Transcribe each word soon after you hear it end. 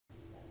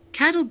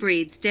Cattle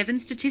breeds Devon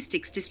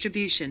statistics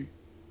distribution.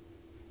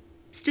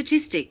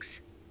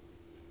 Statistics.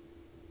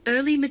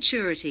 Early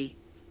maturity.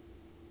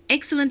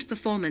 Excellent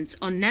performance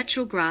on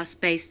natural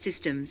grass-based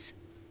systems.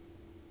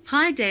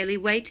 High daily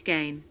weight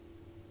gain.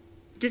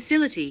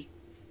 Docility.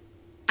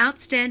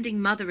 Outstanding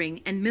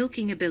mothering and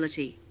milking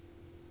ability.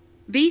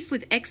 Beef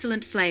with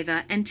excellent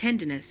flavor and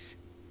tenderness.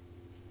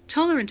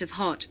 Tolerant of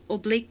hot or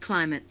bleak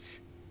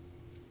climates.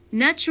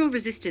 Natural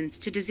resistance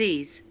to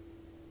disease.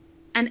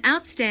 An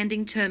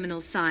outstanding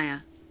terminal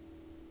sire.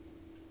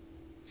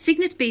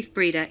 Signet beef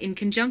breeder in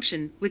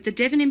conjunction with the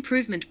Devon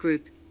Improvement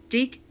Group,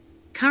 DIG,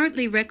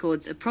 currently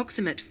records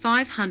approximate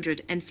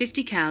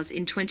 550 cows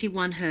in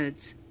 21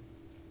 herds.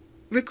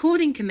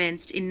 Recording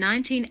commenced in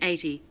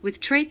 1980 with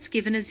traits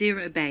given a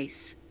zero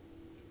base.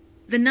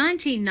 The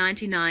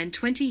 1999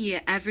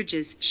 20-year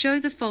averages show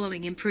the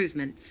following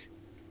improvements.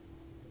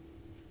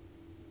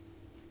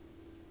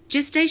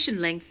 Gestation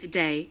length a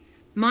day,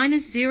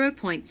 minus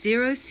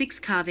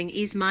 0.06 calving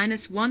is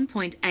minus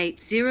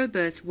 1.80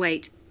 birth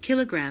weight,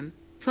 kilogram,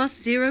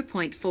 plus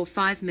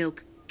 0.45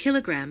 milk,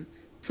 kilogram,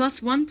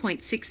 plus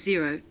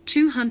 1.60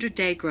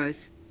 200-day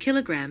growth,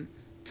 kilogram,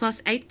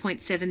 plus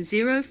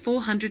 8.70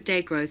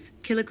 400-day growth,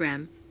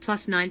 kilogram,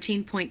 plus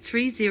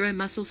 19.30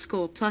 muscle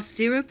score plus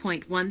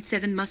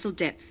 0.17 muscle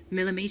depth,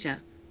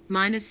 millimeter,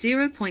 minus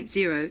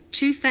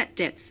 0.02 fat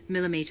depth,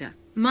 millimeter,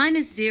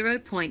 minus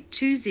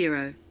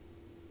 0.20.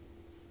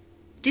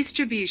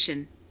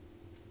 Distribution.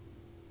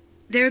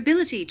 Their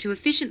ability to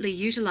efficiently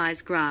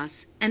utilize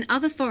grass and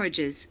other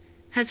forages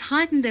has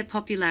heightened their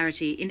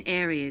popularity in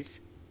areas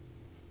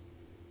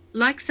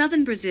like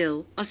southern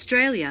Brazil,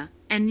 Australia,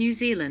 and New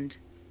Zealand.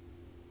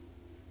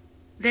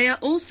 They are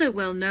also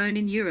well known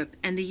in Europe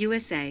and the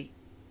USA.